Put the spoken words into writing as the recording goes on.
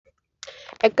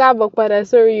Ẹ káàbọ̀ padà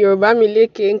sórí Yorùbá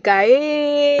Miliki Nka.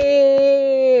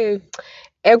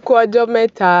 Ẹ kú ọjọ́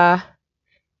mẹ́ta,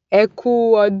 ẹ kú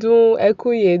ọdún, ẹ kú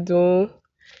ìyèdún.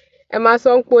 Ẹ máa sọ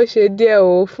pé ó ṣe díẹ̀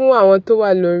o fún àwọn tó wà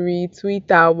lórí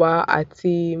Twitter wa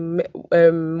àti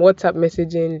WhatsApp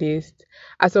messaging list.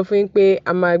 A sọ fún yín pé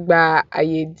a máa gba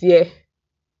àyè díẹ̀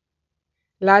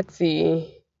láti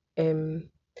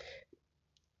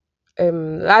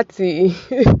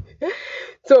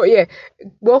so yeah,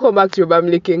 welcome back to Yoruba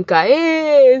Miliki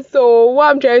Nka. So what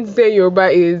I'm trying to say in Yoruba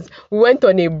is we went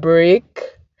on a break,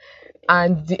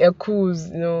 and the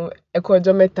ekus, Eku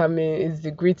Ọjọ́ Mẹ́ta is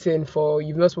the greeting for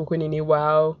you've not spoken in a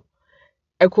while.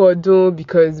 Eku Ọdún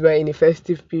because we're in a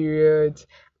festive period,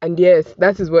 and yes,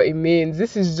 that is what it means.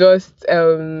 This is just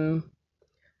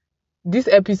this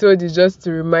episode is just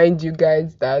to remind you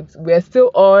guys that we're still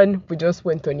on. We just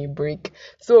went on a break.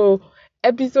 So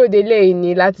episode eléyìí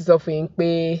ni láti sọ fún yín pé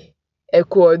ẹ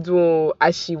kú ọdún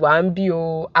àṣìwà ń bí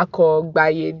o, a kò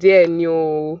gbàyè díẹ̀ ni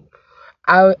o,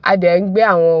 a dẹ̀ ń gbé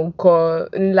àwọn nǹkan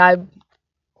ńlá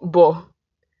bọ̀.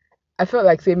 I felt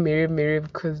like saying mere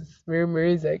because mere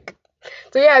is like,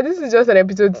 so yeah, this is just an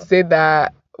episode to say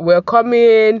that we're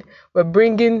coming, we're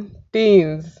bringing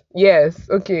things. Yes,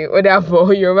 okay, Odabo,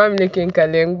 Yoruba Miliki Nka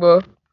lengbo.